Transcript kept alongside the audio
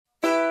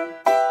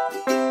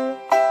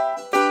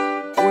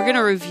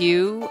going to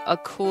review a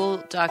cool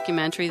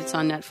documentary that's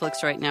on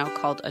Netflix right now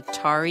called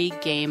Atari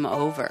Game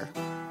Over.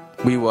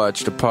 We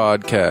watched a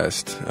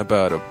podcast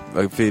about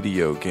a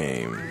video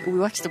game. We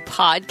watched a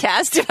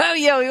podcast about,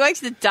 we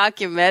watched the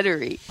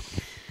documentary.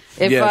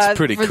 It's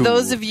pretty cool. For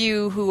those of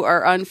you who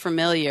are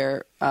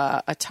unfamiliar,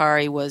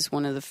 Atari was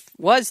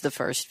was the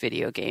first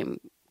video game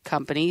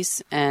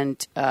companies,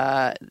 and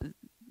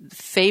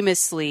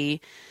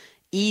famously,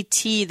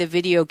 E.T. the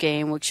video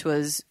game, which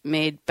was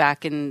made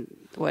back in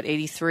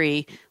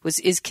 83,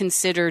 is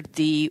considered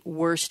the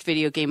worst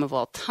video game of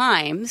all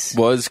times.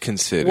 Was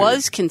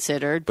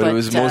considered, but it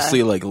was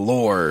mostly like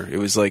lore. It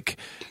was like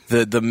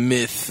the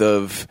myth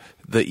of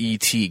the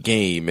E.T.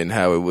 game and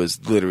how it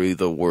was literally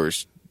the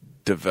worst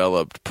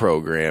developed,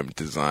 programmed,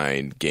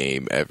 designed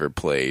game ever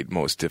played,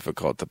 most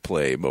difficult to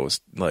play,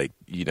 most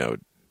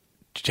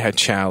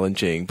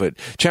challenging, but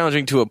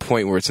challenging to a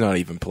point where it's not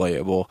even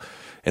playable.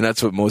 And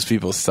that's what most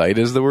people cite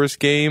as the worst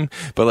game.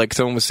 But like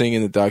someone was saying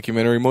in the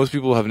documentary, most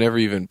people have never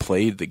even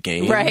played the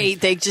game. Right.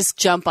 They just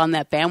jump on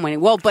that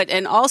bandwagon. Well,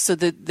 and also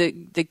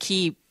the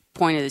key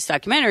point of this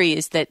documentary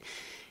is that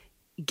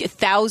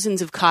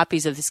thousands of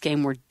copies of this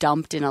game were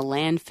dumped in a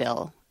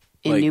landfill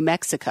in New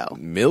Mexico.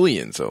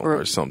 Millions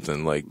or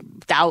something, like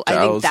I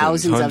think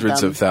thousands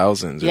hundreds of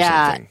thousands or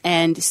something.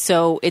 And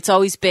so it's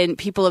always been,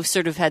 people have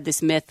sort of had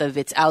this myth of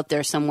it's out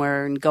there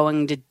somewhere and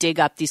going to dig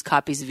up these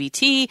copies of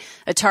E.T.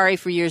 Atari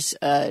for years,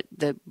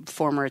 the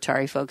former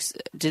Atari folks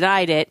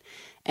denied it.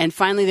 And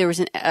finally there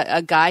was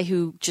a guy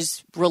who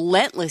just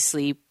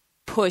relentlessly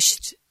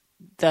pushed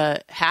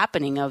the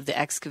happening of the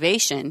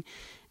excavation.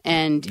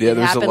 And it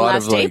happened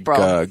last April.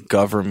 There's a lot of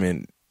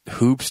government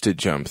hoops to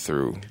jump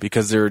through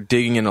because they're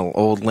digging in an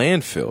old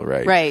landfill,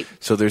 right? Right.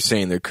 So they're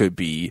saying there could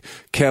be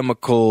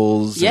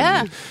chemicals.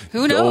 Yeah.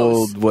 Who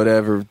knows? Old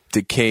whatever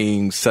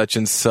decaying such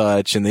and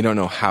such, and they don't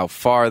know how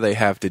far they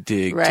have to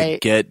dig to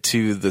get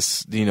to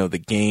this,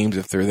 the games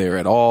if they're there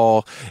at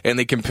all. And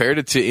they compared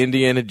it to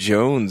Indiana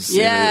Jones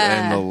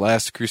and the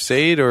Last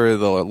Crusade or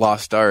the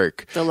Lost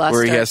Ark,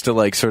 where he has to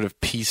like sort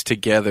of piece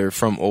together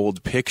from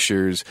old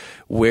pictures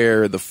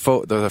where the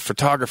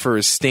photographer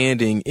is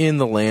standing in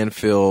the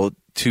landfill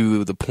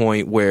to the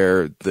point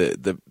where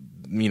the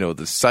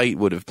site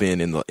would have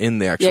been in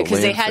the actual landfill.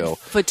 Because they had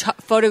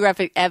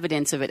photographic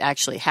evidence of it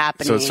actually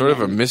happening. So it's sort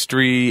of a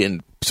mystery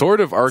and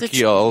sort of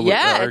archaeological.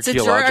 It's a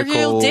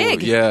archaeological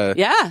dig.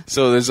 Yeah.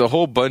 So there's a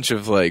whole bunch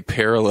of like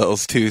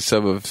parallels to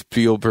some of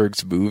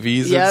Spielberg's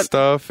movies and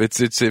stuff.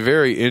 It's a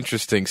very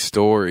interesting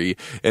story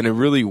and a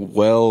really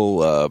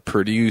well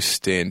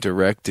produced and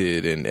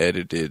directed and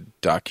edited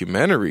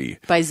documentary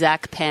by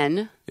Zach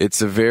Penn. It's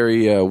a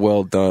very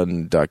well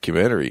done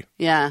documentary.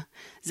 Yeah,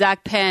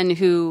 Zach Penn,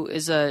 who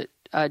is a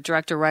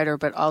director writer,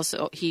 but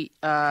also he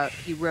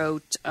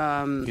wrote.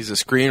 He's a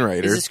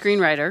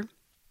screenwriter.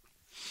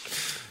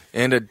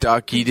 And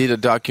he did a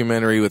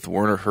documentary with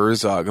Werner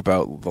Herzog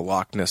about the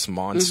Loch Ness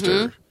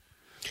Monster,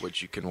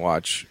 which you can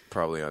watch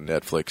probably on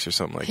Netflix or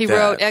something like that. He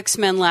wrote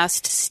X-Men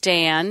Last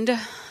Stand.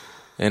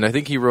 And I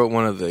think he wrote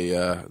one of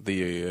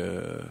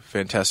the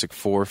Fantastic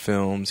Four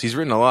films. He's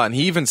written a lot, and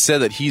he even said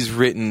that he's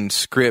written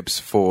scripts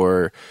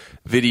for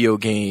video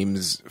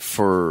games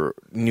for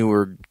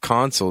newer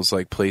consoles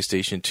like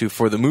PlayStation 2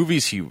 for the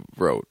movies he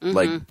wrote,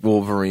 like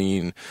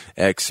Wolverine,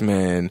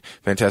 X-Men,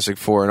 Fantastic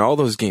Four, and all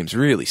those games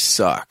really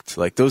sucked.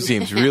 Like those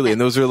games really, and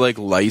those are like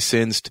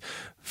licensed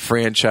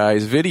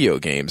franchise video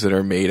games that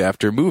are made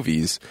after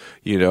movies,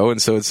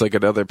 and so it's like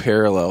another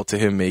parallel to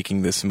him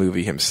making this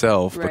movie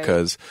himself,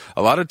 because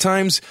a lot of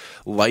times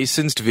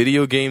licensed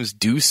video games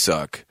do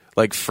suck.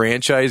 Like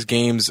franchise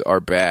games are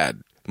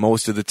bad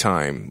most of the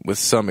time, with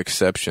some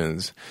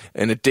exceptions,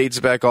 and it dates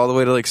back all the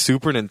way to like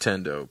Super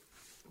Nintendo.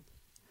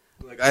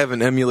 Like I have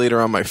an emulator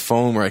on my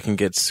phone where I can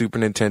get Super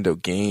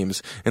Nintendo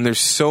games, and there's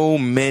so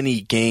many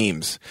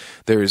games.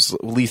 There's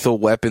Lethal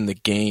Weapon the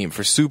game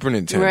for Super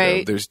Nintendo.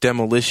 Right. There's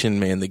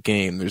Demolition Man the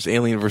game. There's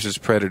Alien vs.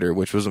 Predator,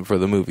 which wasn't for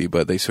the movie,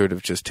 but they sort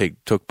of just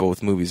took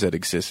both movies that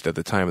existed at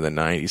the time of the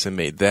 90s and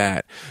made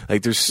that.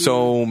 Like there's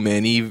so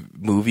many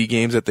movie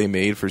games that they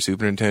made for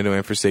Super Nintendo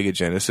and for Sega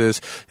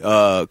Genesis.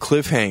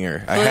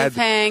 Cliffhanger. I had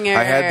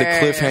the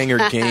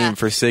Cliffhanger game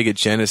for Sega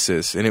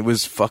Genesis, and it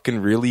was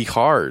fucking really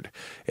hard.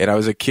 And I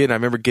was a kid, and I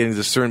remember getting to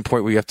a certain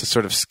point where you have to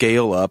sort of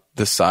scale up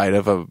the side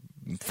of a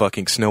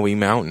fucking snowy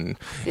mountain,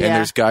 and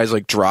there's guys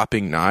like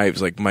dropping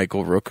knives, like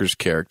Michael Rooker's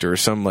character or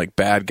some like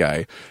bad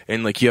guy,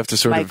 and like you have to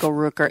sort Michael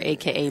Rooker,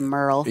 aka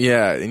Merle.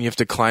 Yeah, and you have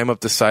to climb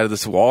up the side of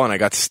this wall, and I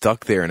got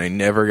stuck there, and I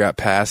never got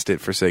past it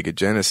for Sega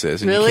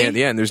Genesis. And really? You can't,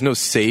 and there's no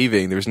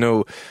saving, there's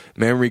no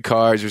memory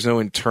cards, there's no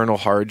internal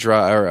hard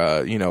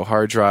drive, or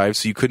hard drive,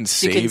 so you couldn't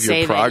save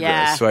your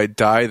progress. So I'd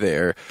die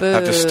there. Boo.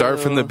 Have to start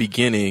from the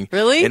beginning.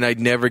 Really? And I'd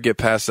never get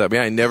past that.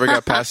 Yeah, I never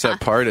got past that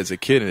part as a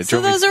kid, and it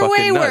drove me those are fucking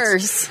way nuts.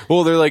 worse.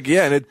 Well, they're like,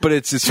 Yeah, but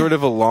it's sort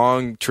of a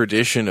long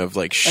tradition of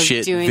like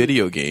shit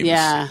video games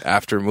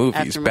after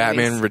movies.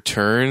 Batman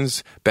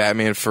Returns,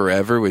 Batman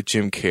Forever with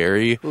Jim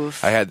Carrey.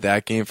 Oof. I had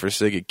that game for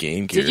Sega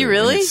Game Gear. Did you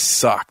really? It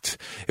sucked.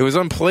 It was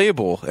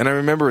unplayable. And I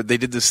remember they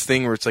did this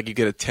thing where it's like you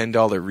get a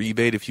 $10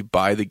 rebate if you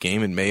buy the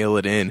game and mail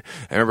it in.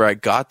 I remember I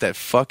got that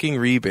fucking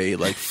rebate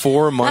like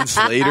 4 months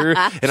later,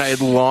 and I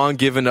had long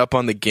given up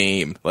on the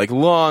game. Like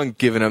long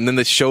given up. And then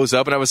this shows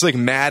up, and I was like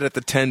mad at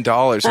the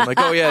 $10. I'm like,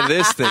 oh yeah,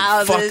 this thing.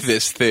 Fuck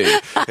this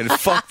thing. And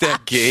fuck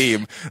that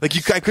game.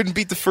 Like I couldn't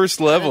beat the first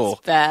level.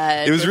 That's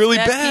bad. It was really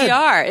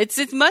bad.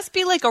 PR. It must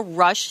be like a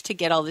rush to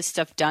get all this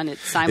stuff done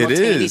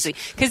simultaneously.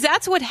 Because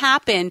that's what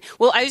happened.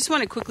 Well, I just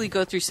want to quickly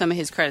go through some of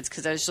his credits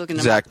because I was looking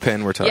at Zach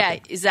Penn, we're talking. Yeah,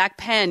 Zach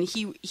Penn.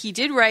 He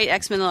did write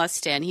X-Men The Last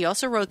Stand. He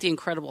also wrote the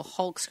Incredible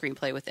Hulk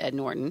screenplay with Ed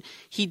Norton.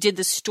 He did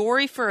the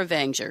story for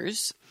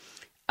Avengers.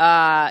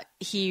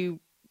 He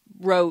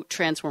wrote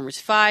Transformers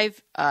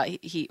 5.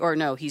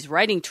 He's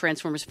writing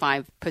Transformers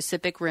 5,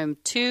 Pacific Rim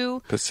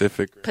 2.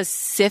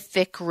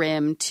 Pacific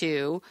Rim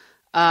 2.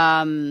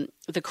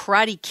 The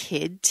Karate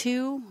Kid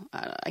 2.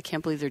 I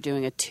can't believe they're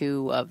doing a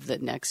 2 of the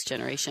Next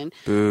Generation.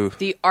 Boo.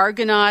 The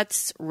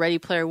Argonauts, Ready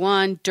Player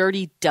One,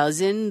 Dirty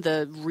Dozen,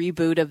 the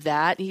reboot of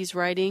that he's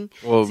writing.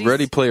 Well,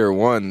 Ready Player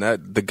One,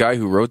 the guy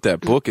who wrote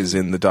that book is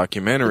in the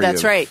documentary.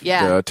 That's right,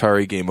 yeah. The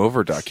Atari Game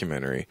Over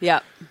documentary.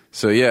 Yeah.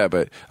 So yeah,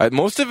 but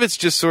most of it's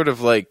just sort of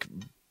like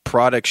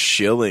product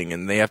shilling,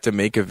 and they have to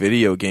make a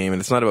video game, and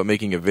it's not about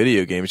making a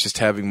video game, it's just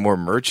having more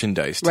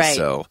merchandise to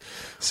sell.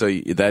 So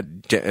that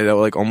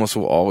like almost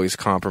will always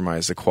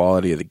compromise the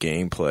quality of the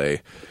gameplay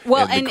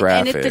and the graphics.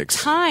 And at the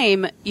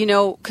time,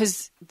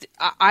 because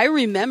I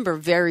remember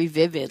very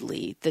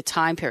vividly the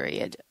time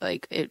period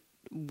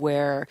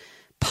where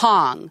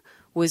Pong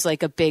was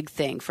like a big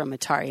thing from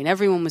Atari, and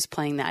everyone was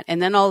playing that.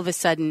 And then all of a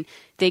sudden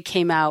they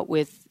came out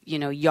with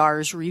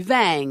Yar's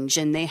Revenge,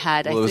 and they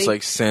had it was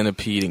like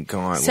Centipede and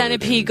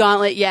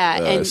Gauntlet.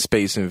 And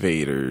Space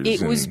Invaders.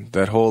 It was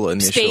that whole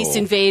initial Space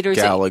Invaders,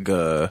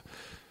 Galaga.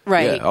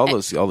 Right. Yeah, all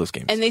those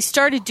games. And they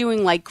started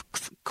doing like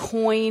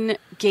coin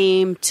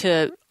game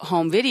to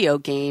home video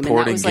game, and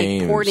that was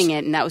like porting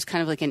it, and that was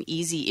kind of like an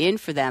easy in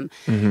for them.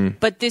 Mm-hmm.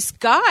 But this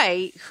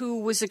guy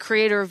who was the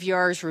creator of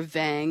Yar's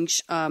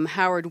Revenge,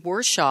 Howard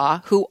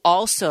Warshaw, who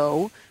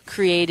also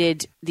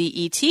created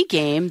the E.T.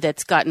 game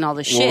that's gotten all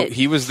the shit. Well,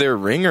 he was their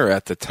ringer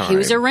at the time. He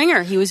was a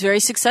ringer. He was very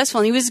successful,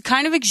 and he was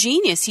kind of a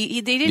genius.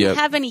 They didn't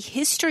have any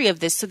history of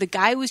this, so the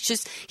guy was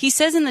just. He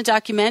says in the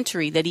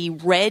documentary that he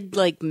read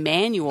like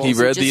manuals. He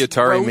read the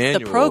Atari manual,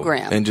 the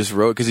program, and just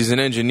wrote because he's an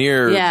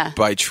engineer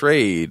by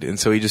trade, and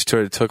so he just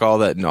took all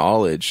that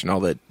knowledge and all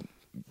that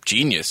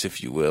genius,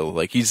 if you will.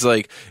 Like it's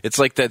like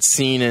that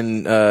scene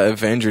in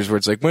Avengers where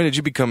it's like, when did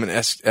you become an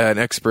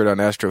expert on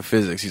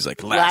astrophysics? He's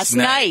like, last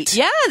night.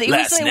 Yeah,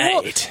 last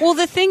night. Well,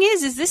 the thing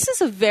is this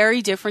is a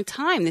very different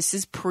time. This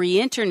is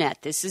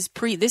pre-internet. This is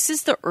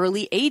the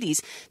early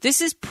 80s.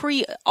 This is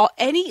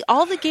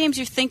all the games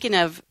you're thinking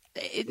of.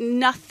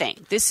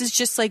 Nothing. This is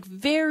just like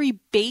very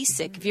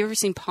basic. Have you ever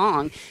seen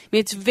Pong? I mean,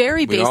 it's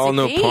very basic. We all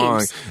know games.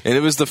 Pong, and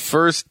it was the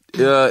first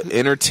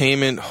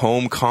entertainment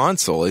home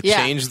console. It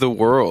changed the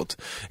world,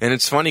 and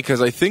it's funny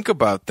because I think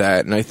about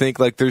that, and I think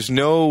like there's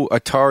no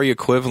Atari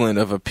equivalent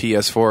of a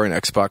PS4 and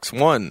Xbox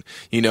One.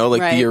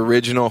 The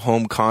original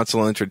home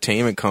console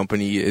entertainment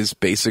company is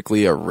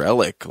basically a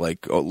relic,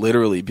 like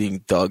literally being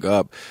dug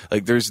up.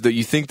 Like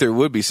you think there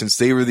would be, since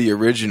they were the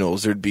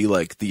originals. There'd be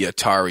like the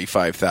Atari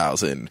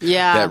 5000.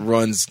 That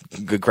runs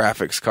the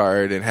graphics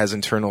card and has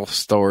internal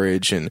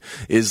storage and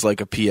is like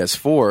a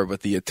PS4, but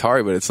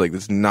it's like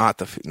it's not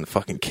the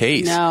fucking case.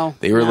 No,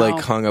 they were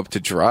like hung up to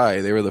dry.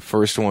 They were the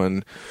first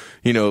one.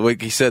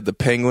 Like he said,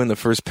 the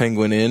first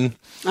penguin in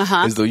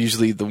is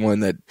usually the one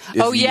that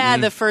is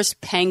eaten. The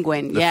first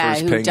penguin.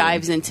 Who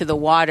dives into the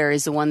water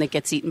is the one that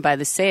gets eaten by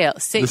the seal.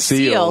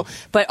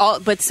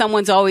 But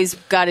someone's always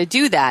got to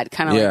do that.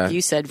 Kind of like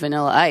you said,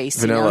 Vanilla Ice.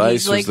 Vanilla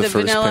Ice was like the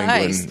first Vanilla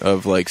penguin Ice.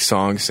 of like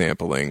song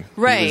sampling.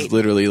 Right. He was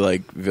literally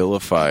like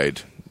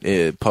vilified,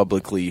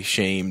 publicly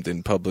shamed,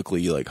 and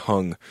publicly like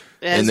hung.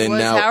 And then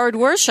now Howard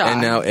Warshaw.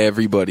 And now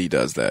everybody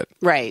does that.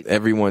 Right.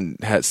 Everyone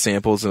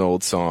samples an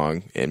old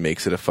song and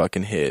makes it a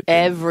fucking hit.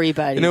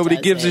 Everybody. And nobody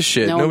gives a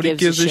shit. Nobody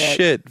gives a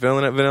shit.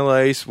 Vanilla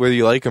Ice, whether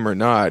you like him or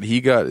not,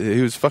 he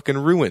was fucking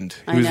ruined.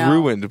 He was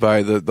ruined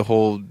by the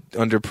whole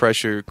under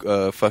pressure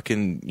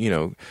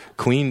fucking,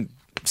 Queen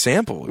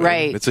sample.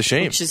 Right. It's a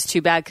shame. Which is too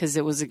bad because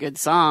it was a good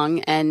song.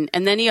 And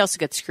then he also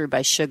got screwed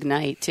by Suge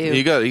Knight too.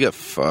 He got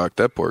fucked.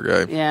 That poor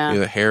guy. Yeah.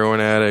 He's a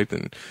heroin addict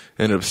and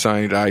ended up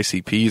signing to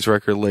ICP's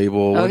record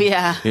label. Oh,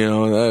 yeah.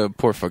 That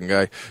poor fucking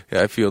guy.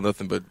 Yeah, I feel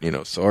nothing but,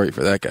 sorry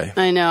for that guy.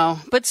 I know.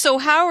 But so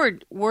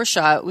Howard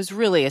Warshaw was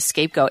really a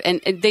scapegoat.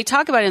 And they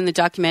talk about it in the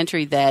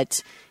documentary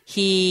that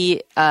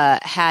he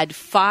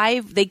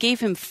they gave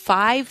him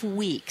 5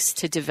 weeks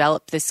to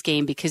develop this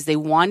game because they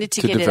wanted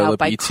to get it out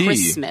by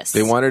Christmas.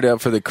 They wanted it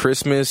out for the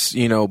Christmas,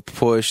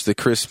 push, the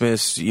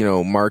Christmas,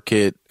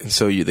 market, and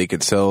so they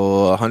could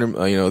sell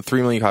 100,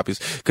 3 million copies.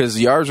 Because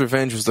Yar's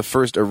Revenge was the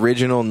first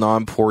original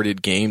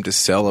non-ported game to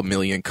sell 1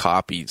 million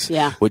copies.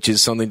 Yeah. Which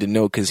is something to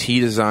note because he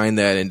designed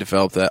that and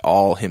developed that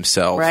all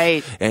himself.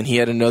 Right. And he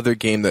had another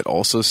game that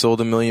also sold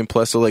 1 million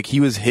plus. So he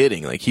was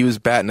hitting, he was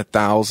batting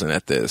 1,000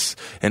 at this,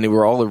 and they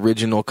were all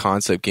original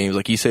concept games.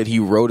 Like he said, he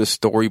wrote a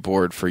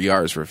storyboard for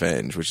Yar's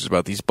Revenge, which is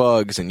about these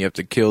bugs, and you have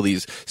to kill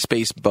these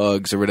space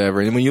bugs or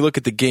whatever. And when you look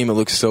at the game, it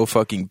looks so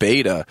fucking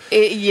beta.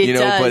 It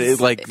does.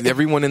 But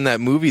everyone in that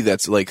movie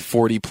that's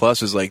 40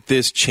 plus is like,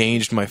 this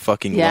changed my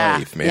fucking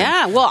life, man.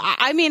 Yeah. Well,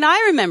 I mean,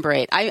 I remember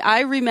it.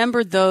 I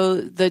remember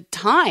the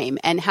time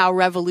and how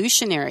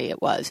revolutionary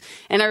it was.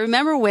 And I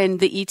remember when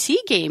the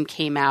E.T. game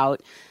came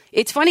out.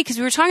 It's funny because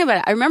we were talking about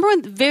it. I remember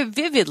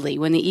vividly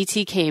when the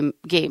E.T. game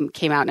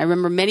came out, and I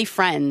remember many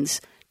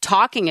friends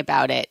talking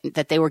about it,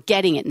 that they were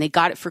getting it, and they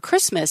got it for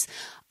Christmas.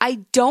 I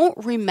don't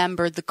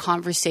remember the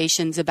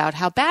conversations about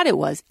how bad it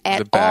was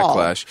at all.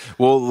 The backlash.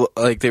 Well,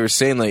 they were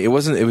saying, it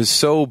was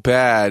so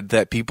bad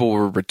that people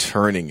were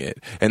returning it,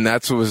 and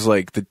that's what was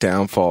the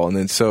downfall. And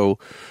then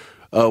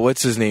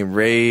what's his name?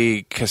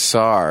 Ray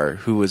Kassar,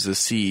 who was the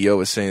CEO,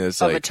 was saying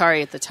this of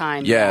Atari at the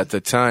time. Yeah, at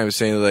the time, was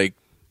saying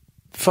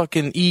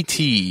fucking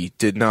E.T.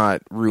 did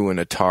not ruin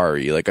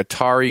Atari.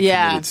 Atari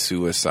committed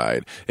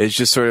suicide. It's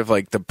just sort of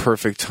the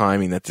perfect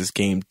timing that this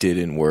game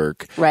didn't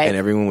work. Right. And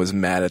everyone was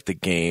mad at the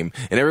game.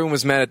 And everyone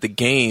was mad at the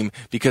game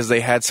because they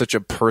had such a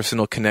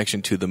personal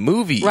connection to the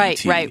movie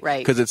E.T. Right.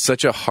 Because it's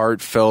such a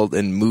heartfelt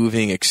and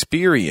moving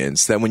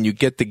experience that when you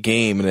get the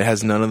game and it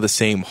has none of the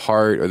same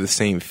heart or the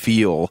same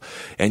feel,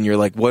 and you're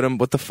like,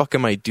 what the fuck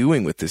am I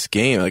doing with this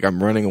game?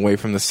 I'm running away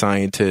from the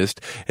scientist,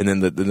 and then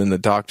the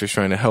doctor's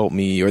trying to help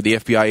me, or the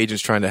FBI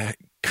agent's trying to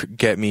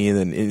get me, and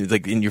then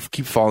and you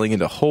keep falling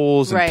into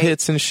holes and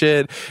pits and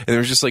shit, and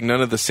there's just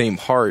none of the same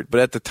heart. But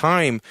at the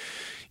time,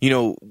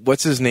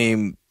 what's his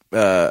name,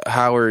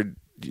 Howard,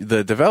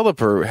 the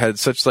developer, had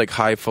such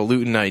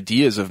highfalutin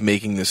ideas of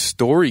making this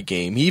story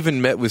game. He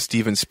even met with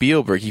Steven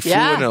Spielberg. He flew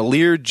in a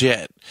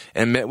Learjet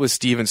and met with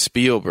Steven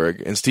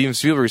Spielberg, and Steven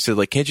Spielberg said,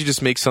 can't you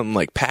just make something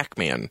like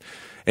Pac-Man?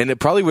 And it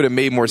probably would have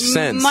made more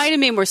sense. Might have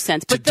made more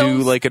sense. But to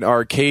do an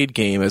arcade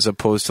game as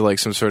opposed to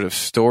some sort of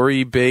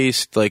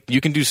story-based.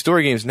 You can do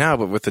story games now,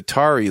 but with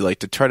Atari,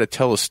 to try to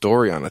tell a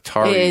story on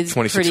Atari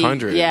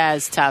 2600.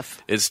 It's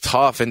tough. It's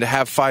tough. And to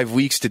have 5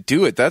 weeks to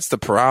do it, that's the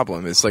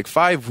problem. It's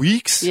 5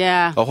 weeks?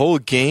 Yeah. A whole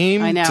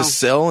game to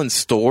sell in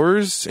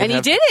stores. And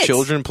he did it.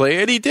 Children play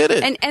it. He did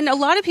it. And a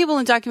lot of people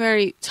in the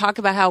documentary talk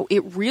about how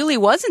it really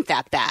wasn't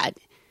that bad.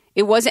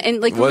 It wasn't,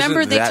 and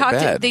remember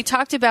they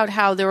talked about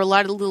how there were a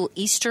lot of little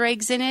Easter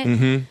eggs in it.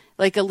 Mm-hmm.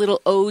 A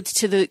little ode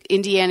to the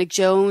Indiana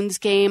Jones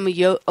game,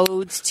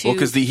 odes to... Well,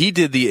 because he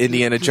did the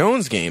Indiana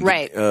Jones game.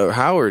 Right.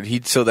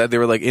 Howard, so that they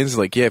were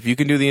if you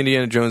can do the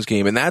Indiana Jones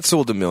game, and that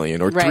sold 1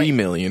 million or 3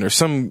 million or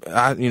some,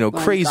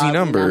 crazy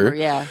number.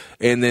 Yeah.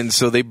 And then,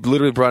 so they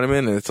literally brought him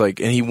in, and it's and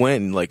he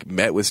went and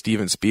met with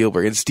Steven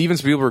Spielberg, and Steven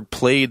Spielberg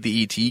played the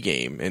E.T.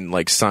 game and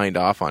signed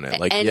off on it.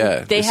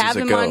 They have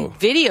him on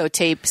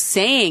videotape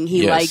saying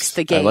he likes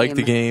the game. I like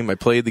the game. I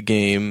played the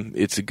game.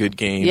 It's a good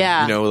game.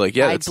 Yeah.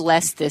 I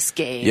bless this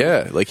game. Yeah.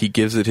 He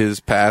gives it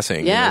his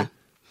passing. Yeah.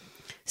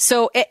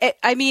 So,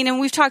 and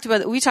we talked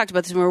about this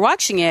when we were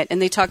watching it,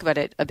 and they talk about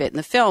it a bit in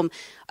the film.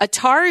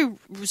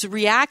 Atari's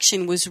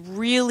reaction was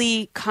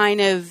really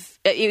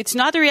it's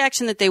not the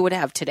reaction that they would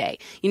have today.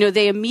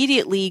 They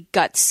immediately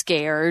got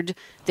scared.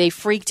 They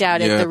freaked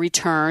out at the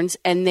returns,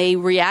 and they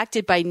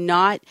reacted by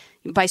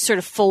sort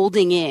of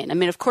folding in. I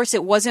mean, of course,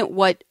 it wasn't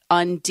what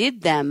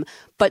undid them,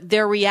 but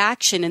their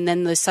reaction and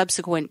then the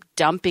subsequent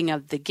dumping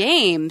of the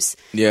games.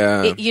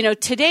 Yeah.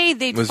 Today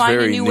they'd find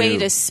a new way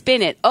to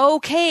spin it.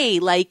 Okay,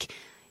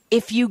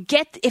 if you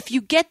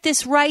get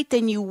this right,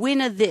 then you win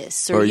a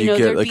this, or you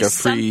get a free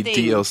something.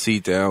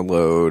 DLC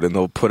download, and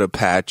they'll put a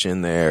patch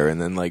in there,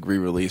 and then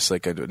re-release a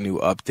new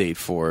update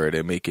for it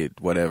and make it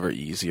whatever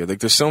easier.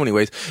 There's so many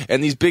ways,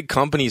 and these big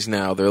companies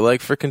now, they're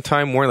freaking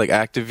Time Warner,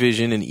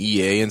 Activision and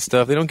EA and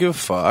stuff. They don't give a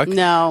fuck.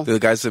 No, the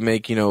guys that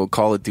make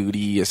Call of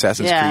Duty,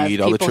 Assassin's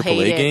Creed, all the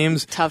AAA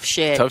games, tough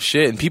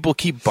shit, and people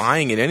keep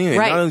buying it anyway.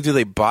 Right. Not only do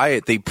they buy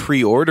it, they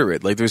pre-order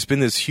it. There's been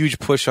this huge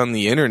push on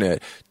the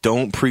internet.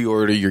 Don't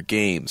pre-order your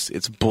games.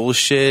 It's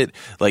bullshit.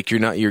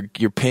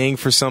 You're paying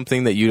for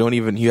something that you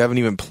haven't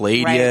even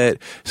played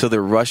yet. So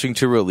they're rushing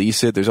to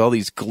release it. There's all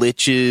these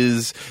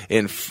glitches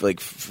and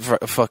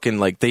fucking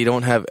they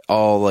don't have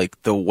all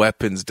the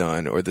weapons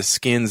done or the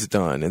skins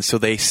done, and so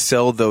they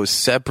sell those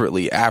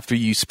separately after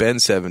you spend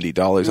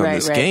 $70 on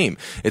this game.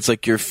 It's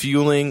you're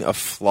fueling a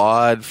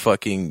flawed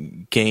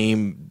fucking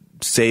game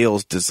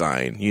sales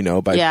design,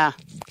 by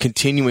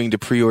continuing to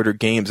pre-order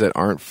games that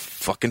aren't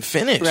fucking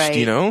finished,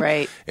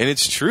 Right. And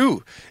it's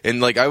true.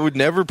 And I would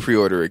never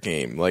pre-order a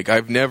game.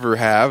 I've never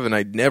have, and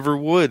I never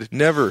would.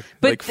 Never.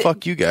 But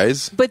fuck you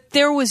guys. But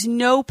there was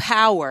no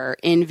power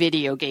in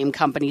video game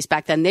companies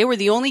back then. They were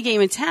the only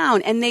game in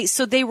town, and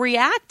they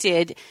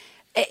reacted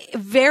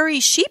very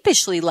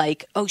sheepishly,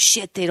 like, oh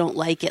shit, they don't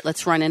like it,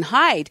 let's run and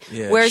hide.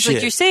 Whereas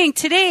like you're saying,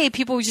 today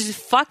people would just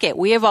fuck it,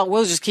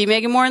 we'll just keep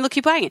making more and they'll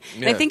keep buying it.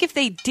 And I think if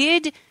they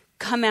did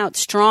come out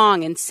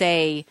strong and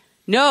say,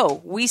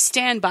 no, we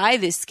stand by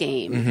this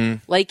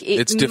game.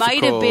 It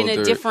might have been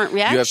a different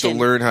reaction. You have to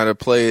learn how to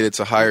play it.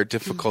 It's a higher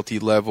difficulty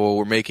level.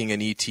 We're making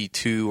an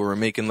ET2, or we're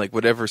making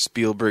whatever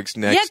Spielberg's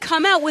next. Yeah,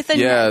 come out with they'd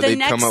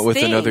come out with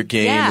another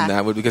game, and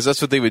that would, because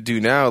that's what they would do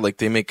now.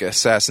 They make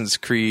Assassin's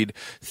Creed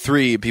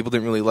 3. People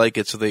didn't really like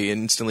it, so they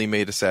instantly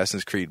made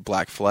Assassin's Creed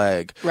Black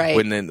Flag,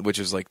 which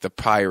is the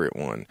pirate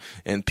one,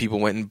 and people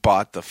went and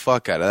bought the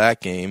fuck out of that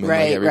game, and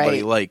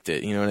everybody liked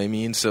it. You know what I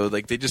mean? So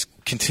they just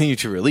continue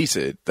to release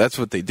it. That's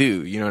what they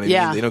do. You know what I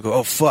mean? They don't go,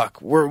 oh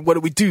fuck, what do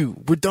we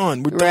do? We're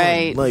done. We're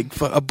done.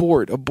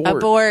 Abort.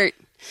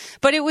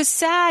 But it was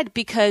sad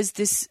because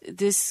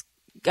this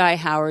guy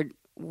Howard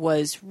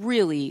was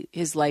really,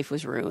 his life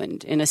was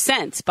ruined in a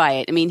sense by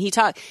it. I mean,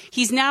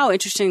 he's now,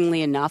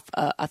 interestingly enough,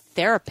 a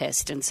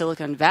therapist in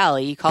Silicon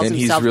Valley. He calls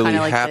himself really kind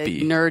of like happy.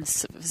 the nerd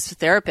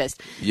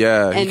therapist.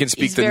 Yeah, he can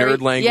speak the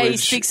nerd language. Yeah, he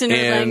speaks the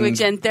nerd language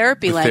and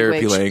therapy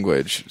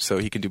language. So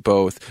he can do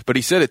both. But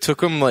he said it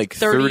took him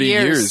 30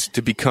 years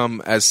to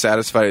become as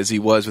satisfied as he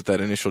was with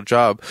that initial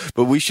job.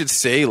 But we should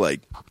say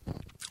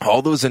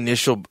all those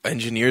initial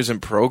engineers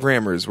and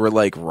programmers were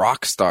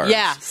rock stars.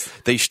 Yes.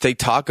 They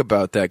talk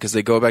about that because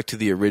they go back to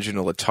the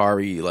original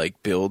Atari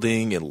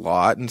building and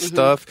lot and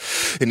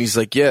stuff. And he's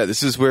like, yeah,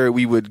 this is where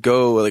we would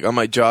go. On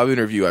my job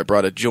interview, I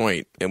brought a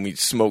joint and we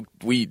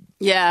smoked weed.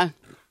 Yeah.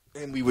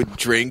 And we would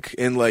drink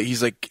and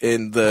he's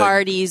and the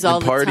parties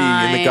all the time.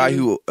 And the guy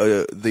who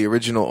the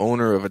original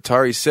owner of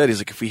Atari said, he's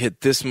like, if we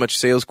hit this much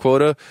sales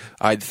quota,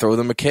 I'd throw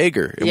them a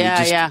kegger and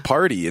we'd just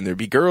party, and there'd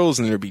be girls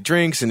and there'd be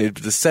drinks, and it'd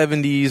be the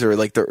 70s or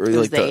the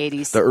early the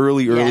 80s. The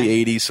early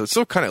 80s. So it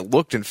still kind of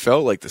looked and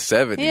felt like the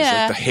 70s,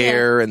 the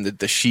hair and the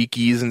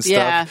sheikies and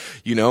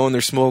stuff, and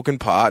they're smoking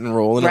pot and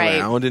rolling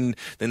around, and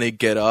then they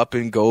get up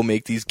and go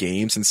make these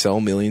games and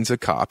sell millions of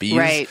copies.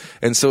 Right.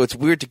 And so it's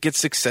weird to get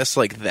success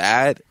like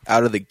that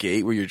out of the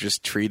gate, where you're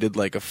just treated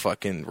like a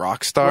fucking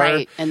rock star,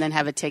 right? And then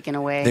have it taken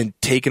away. Then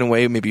taken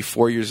away maybe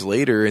 4 years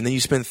later, and then you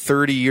spend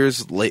 30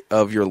 years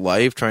of your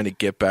life trying to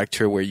get back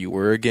to where you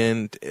were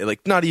again.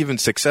 Not even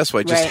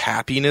success-wise, just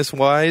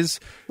happiness-wise.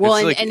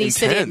 Well, and he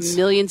said he had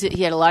millions.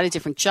 He had a lot of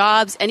different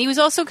jobs, and he was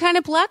also kind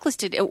of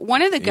blacklisted.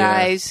 One of the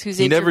guys who's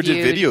he never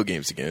did video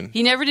games again.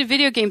 He never did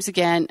video games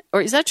again,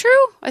 or is that true?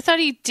 I thought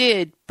he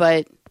did,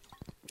 but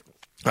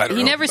I don't know.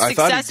 He never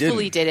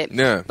successfully did it.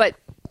 Yeah. But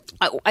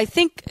I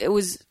think it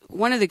was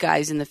one of the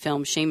guys in the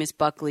film, Seamus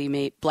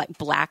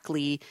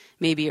Blackley,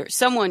 maybe, or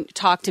someone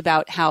talked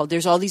about how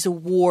there's all these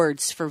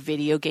awards for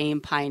video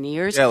game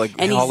pioneers. Yeah,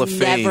 and Hall he's of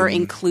Fame, never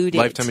included.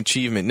 Lifetime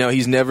Achievement. No,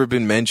 he's never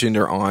been mentioned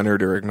or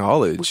honored or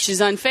acknowledged. Which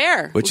is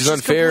unfair. Which is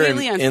unfair and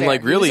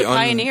really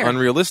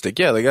unrealistic.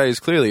 Yeah, the guy is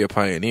clearly a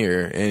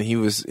pioneer, and he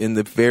was in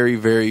the very,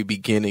 very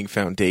beginning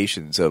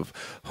foundations of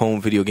home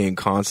video game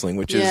consoling,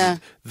 which is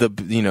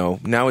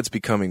now it's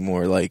becoming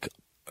more like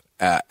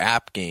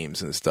app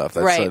games and stuff.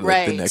 That's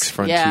the next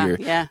frontier.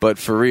 Yeah. But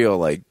for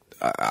real,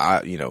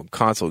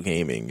 console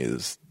gaming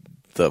is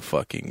the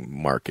fucking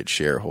market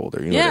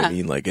shareholder. You know what I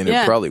mean? And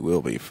it probably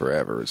will be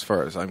forever, as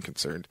far as I'm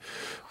concerned.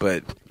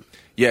 But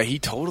yeah, he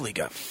totally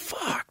got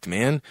fucked,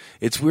 man.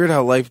 It's weird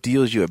how life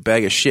deals you a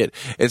bag of shit.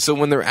 And so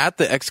when they're at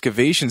the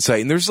excavation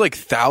site, and there's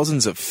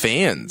thousands of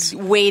fans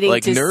waiting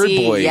to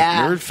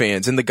nerd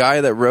fans, and the guy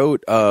that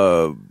wrote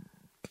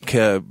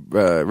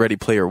Ready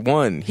Player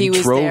One. He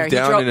drove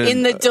down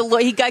in the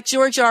DeLorean. He got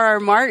George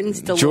R.R.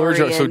 Martin's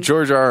DeLorean. So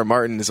George R.R.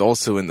 Martin is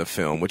also in the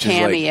film, which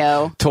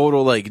cameo. Is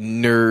total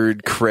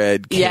nerd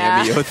cred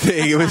cameo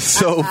thing. It was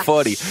so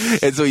funny.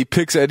 And so he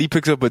picks up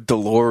a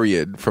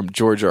DeLorean from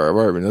George R.R.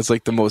 Martin. That's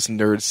the most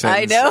nerd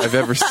sentence I've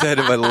ever said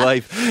in my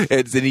life.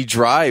 And then he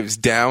drives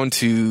down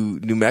to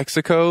New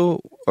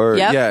Mexico.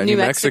 New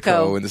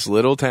Mexico in this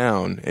little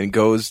town, and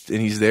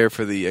he's there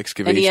for the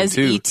excavation and he has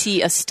too.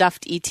 E.T., a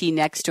stuffed E.T.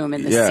 next to him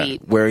in the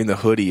seat, wearing the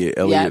hoodie,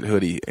 Elliot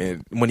hoodie.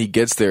 And when he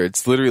gets there,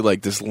 it's literally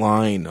this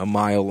line, a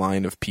mile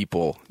line of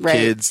people,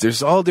 kids.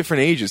 There's all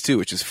different ages too,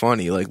 which is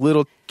funny,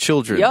 little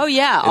children. Oh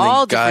yeah, and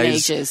all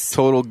guys, different ages.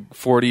 Total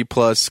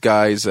 40+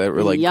 guys that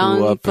were young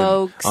grew up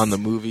folks. on the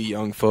movie,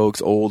 young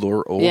folks,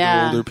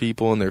 older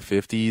people in their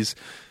 50s.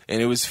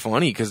 And it was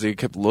funny because they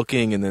kept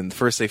looking, and then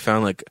first they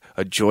found like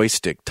a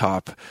joystick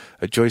topper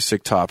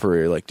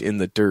like in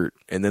the dirt,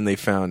 and then they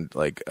found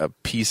like a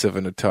piece of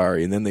an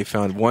Atari, and then they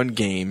found one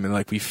game, and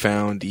like we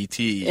found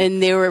E.T.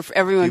 And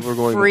everyone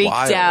freaked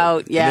wild.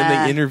 out. Yeah. And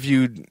then they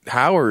interviewed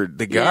Howard,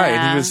 the guy,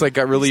 and he was like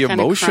got really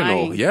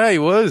emotional. Crying. Yeah, he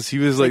was. He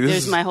was like,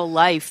 there's my whole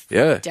life.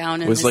 Yeah,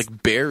 down in was this...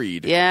 like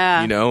buried.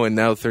 Yeah, you know, and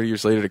now 30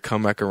 years later to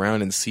come back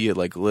around and see it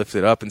like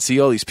lifted up and see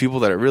all these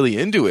people that are really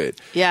into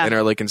it. Yeah. And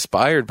are like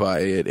inspired by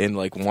it and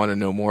like want to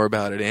know more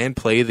about it and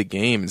play the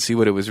game and see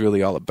what it was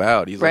really all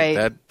about. He's right.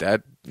 like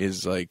that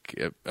is like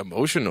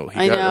emotional.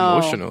 He got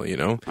emotional, you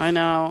know. I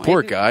know.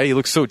 Poor guy. He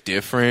looks so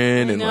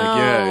different and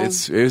like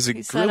it was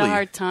He's had a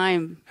hard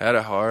time.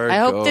 I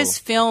hope this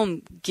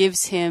film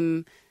gives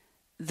him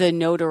the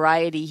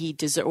notoriety he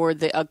deserves, or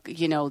the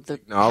the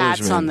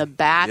pats on the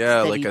back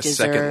that like he a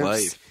deserves. Second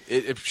life.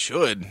 It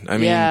should. I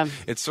mean,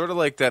 it's sort of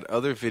like that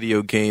other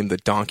video game, the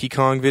Donkey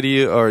Kong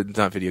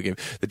the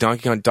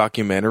Donkey Kong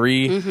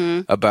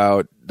documentary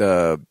about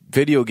the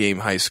video game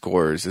high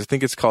scores. I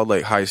think it's called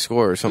like High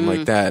Score or something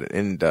like that.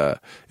 And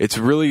it's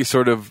really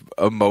sort of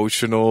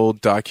emotional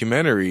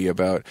documentary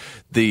about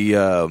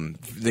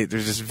there's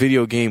this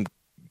video game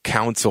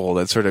council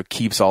that sort of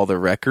keeps all the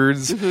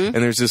records, and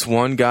there's this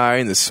one guy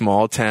in this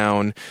small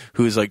town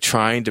who's like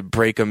trying to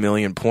break 1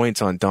 million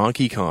points on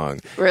Donkey Kong.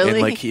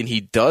 Really? And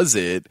he does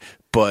it,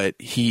 but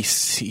he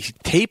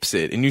tapes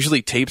it, and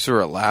usually tapes are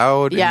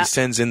allowed. And he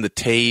sends in the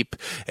tape,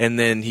 and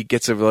then he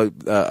gets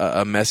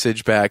a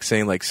message back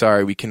saying like,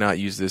 "Sorry, we cannot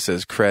use this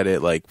as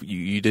credit. Like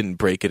you didn't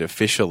break it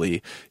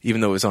officially,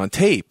 even though it was on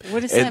tape."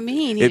 What does that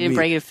mean? He didn't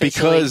break it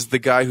officially because the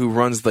guy who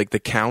runs like the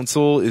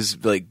council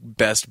is like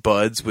best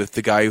buds with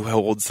the guy who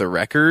holds the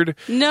record.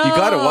 No, you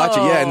got to watch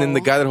it. Yeah, and then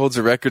the guy that holds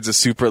the record's a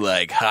super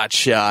like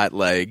hotshot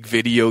like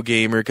video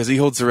gamer because he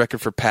holds the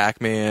record for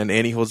Pac-Man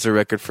and he holds the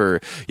record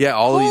for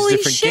all of these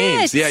different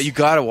games. Yeah, you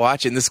gotta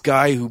watch it. And this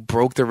guy who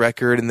broke the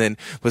record and then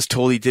was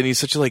told he didn't, he's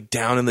such a like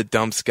down in the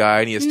dumps guy,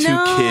 and he has 2 kids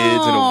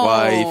and a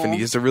wife, and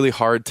he has a really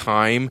hard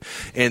time.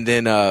 And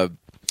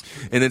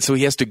then so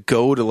he has to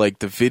go to like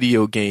the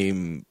video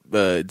game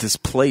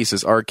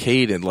this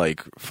arcade in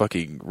like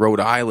fucking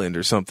Rhode Island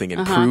or something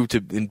and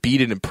and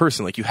beat it in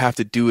person. Like you have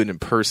to do it in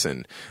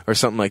person or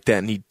something like that.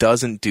 And he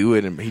doesn't do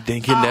it, and he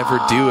can never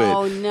do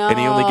it. No. And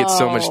he only gets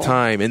so much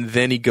time. And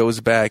then he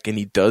goes back and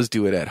he does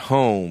do it at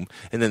home,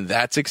 and then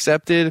that's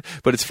accepted.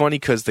 But it's funny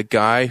because the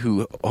guy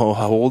who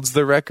holds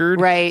the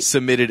record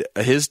submitted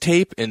his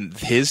tape, and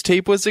his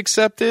tape was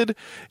accepted.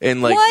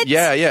 And like, what?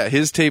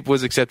 His tape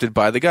was accepted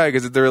by the guy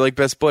because they're like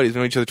best buddies. They've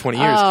known each other 20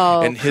 years.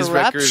 And his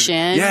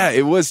corruption. record,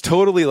 it was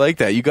totally like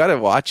that. You got to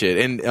watch it.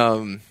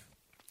 And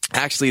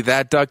actually,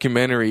 that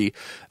documentary,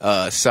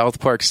 South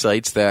Park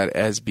cites that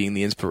as being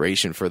the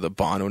inspiration for the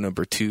Bono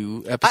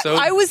 #2 episode.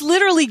 I was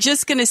literally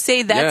just going to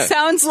say that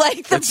sounds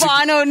like the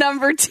Bono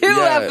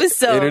 #2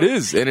 episode. And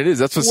it is.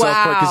 That's what South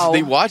Park, because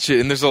they watch it,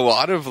 and there's a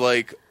lot of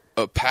like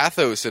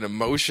pathos and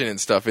emotion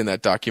and stuff in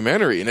that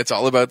documentary, and it's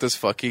all about this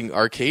fucking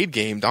arcade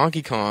game,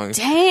 Donkey Kong.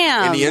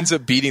 Damn. And he ends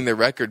up beating the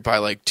record by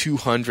like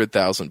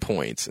 200,000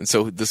 points. And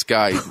so this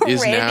guy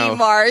is Randy now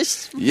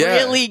Marsh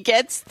really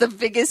gets the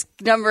biggest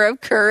number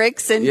of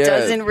Keurig and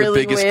doesn't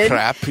really the biggest win.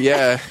 crap.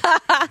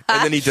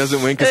 And then he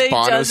doesn't win because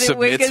Bono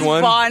submits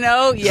one.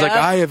 He's like,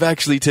 I have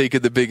actually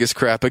taken the biggest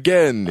crap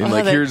again, and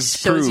like here's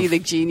shows proof. You the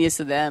genius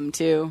of them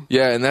too.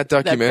 Yeah, and that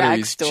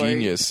documentary is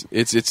genius.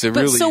 It's a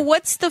really. So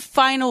what's the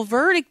final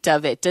verdict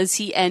of it? Does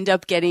he end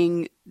up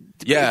getting?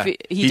 Yeah,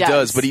 he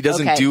does, but he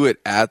doesn't do it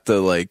at the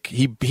like.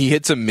 He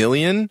hits 1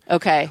 million.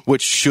 Okay,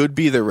 which should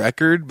be the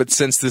record, but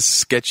since this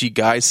sketchy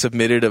guy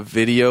submitted a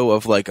video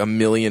of like 1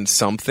 million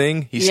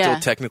something, he still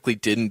technically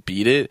didn't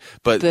beat it.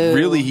 But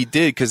really, he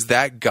did, because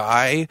that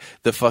guy,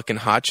 the fucking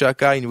hotshot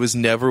guy, he was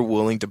never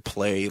willing to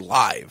play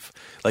live.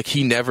 Like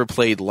he never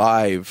played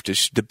live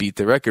to beat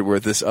the record. Where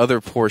this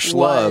other poor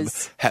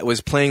schlub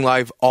was playing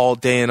live all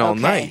day and all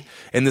night,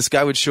 and this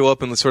guy would show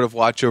up and sort of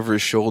watch over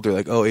his shoulder,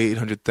 like,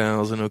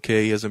 800,000.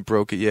 Okay, he hasn't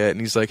broke it yet, and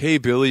he's like, "Hey,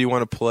 Billy, you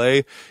want to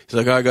play?" He's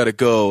like, "I gotta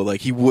go."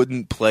 Like he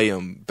wouldn't play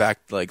him back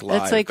like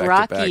live. That's like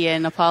Rocky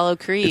and Apollo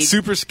Creed. It's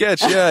super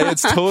sketch. Yeah,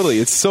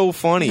 it's so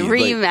funny.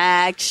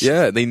 Rematch.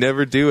 Like, they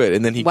never do it,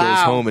 and then he goes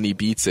home and he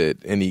beats it,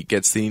 and he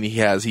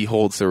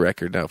holds the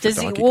record now for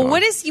Donkey Kong.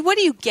 What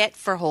do you get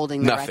for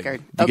holding the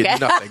record? You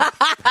get nothing.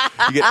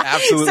 You get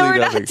absolutely so we're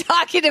nothing. not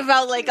talking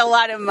about like a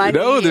lot of money.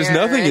 No, there's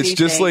nothing. It's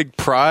just like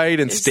pride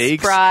and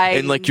stakes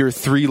and like your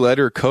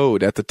 3-letter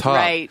code at the top.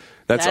 Right.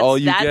 That's all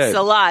you get. That's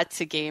a lot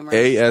to gamers.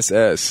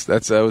 ASS.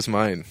 That was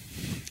mine.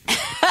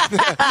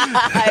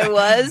 I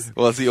was.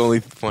 Well, it's the only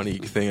funny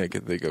thing I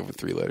could think of with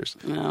 3 letters.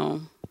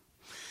 No.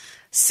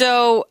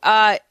 So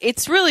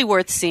it's really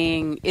worth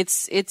seeing.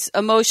 It's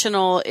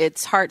emotional.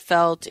 It's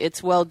heartfelt.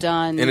 It's well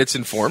done, and it's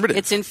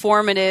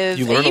informative.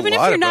 You learn even if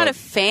you're not a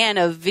fan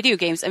of video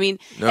games. I mean,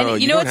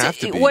 you don't have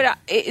to be. What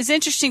is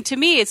interesting to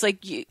me, it's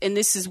like, and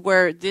this is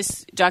where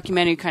this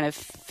documentary kind of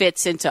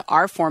fits into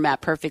our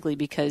format perfectly,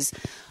 because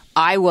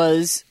I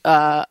was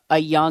a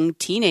young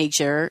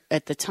teenager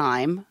at the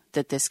time,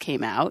 that this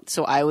came out.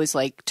 So I was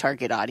like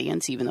target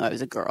audience, even though I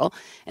was a girl.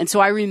 And so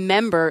I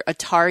remember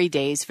Atari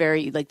days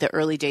the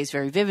early days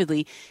very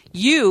vividly.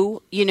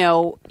 You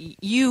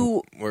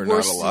were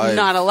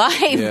not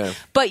alive, Yeah.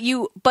 but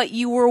you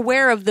were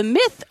aware of the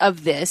myth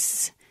of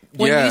this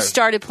when you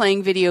started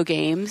playing video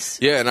games.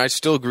 Yeah, and I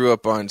still grew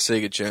up on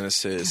Sega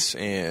Genesis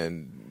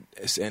and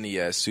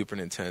NES, Super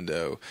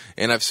Nintendo,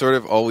 and I've sort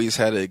of always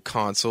had a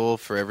console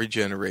for every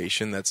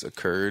generation that's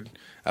occurred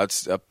up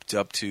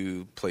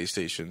to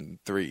PlayStation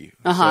 3.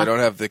 So I don't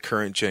have the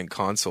current gen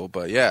console,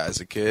 but yeah,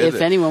 as a kid,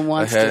 if anyone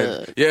wants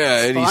to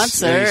any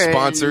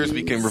sponsors,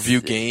 we can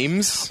review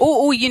games.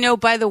 Oh,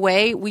 by the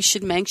way, we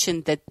should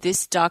mention that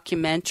this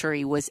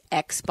documentary was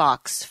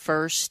Xbox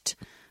first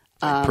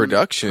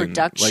production, like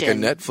a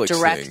Netflix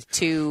direct thing.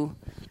 To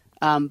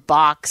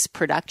box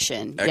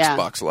production.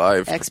 Xbox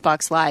Live.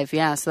 Xbox Live,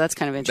 yeah. So that's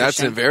kind of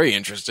interesting. That's a very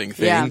interesting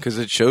thing because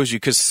it shows you,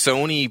 because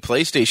Sony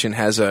PlayStation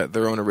has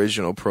their own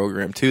original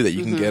program too that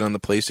you can get on the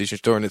PlayStation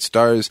Store, and it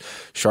stars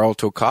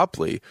Charlton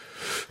Copley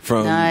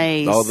from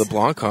all the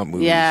Blomkamp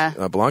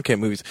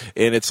movies.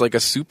 And it's like a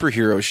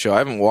superhero show. I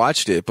haven't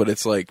watched it, but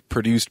it's like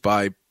produced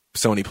by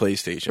Sony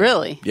PlayStation.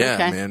 Really? Yeah,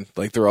 okay. Man.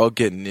 Like they're all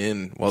getting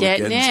in while the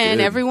getting's good.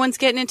 Everyone's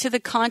getting into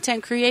the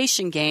content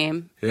creation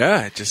game.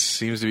 Yeah, it just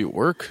seems to be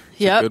work.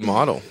 It's a good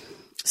model.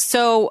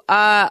 So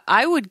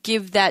I would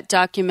give that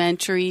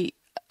documentary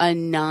a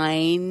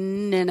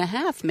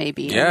 9.5,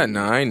 maybe. Yeah,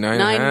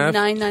 9.5.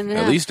 9.5.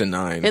 At least a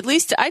 9. At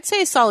least I'd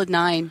say a solid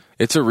 9.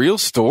 It's a real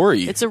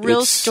story. It's a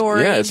real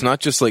story. Yeah, it's not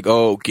just like,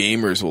 oh,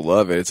 gamers will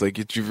love it. It's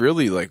like you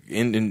really like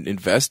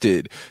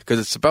invested, because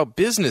it's about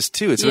business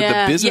too. It's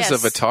about the business of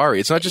Atari.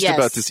 It's not just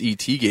about this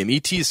ET game.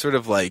 ET is sort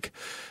of like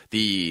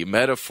the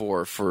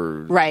metaphor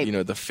for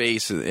the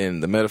face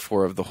and the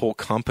metaphor of the whole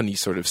company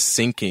sort of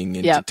sinking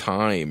into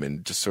time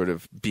and just sort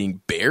of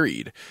being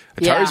buried.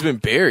 Atari's been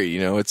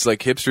buried. It's like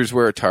hipsters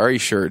wear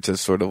Atari shirts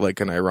as sort of like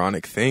an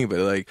ironic thing, but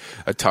like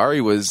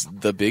Atari was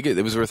the biggest.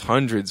 It was worth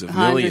hundreds of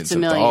millions.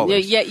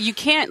 Dollars. Yeah, you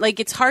can't,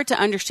 it's hard to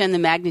understand the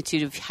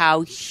magnitude of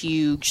how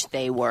huge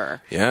they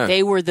were. Yeah,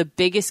 they were the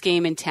biggest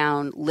game in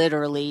town,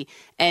 literally.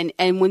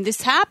 And when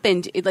this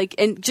happened,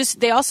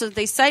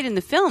 they cite in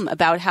the film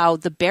about how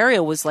the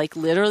burial was like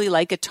literally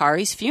like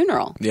Atari's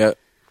funeral. Yep,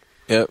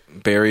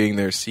 burying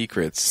their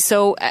secrets.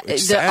 So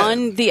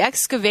the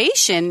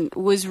excavation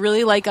was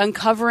really like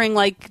uncovering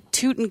like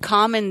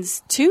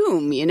Tutankhamun's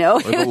tomb,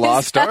 or the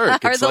Lost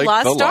Ark. It's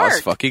like the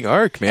Lost fucking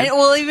Ark, man.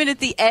 And, even at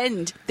the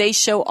end, they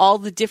show all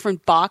the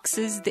different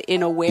boxes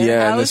in a warehouse.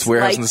 Yeah, in this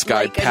warehouse, and this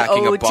guy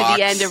packing a box to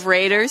the end of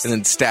Raiders, and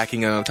then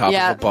stacking it on top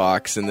of a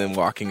box, and then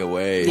walking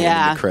away.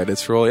 Yeah, and the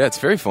credits roll. Yeah, it's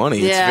very funny.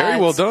 It's very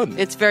well done.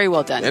 It's very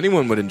well done.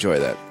 Anyone would enjoy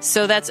that.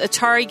 So that's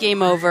Atari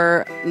Game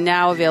Over,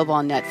 now available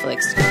on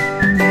Netflix.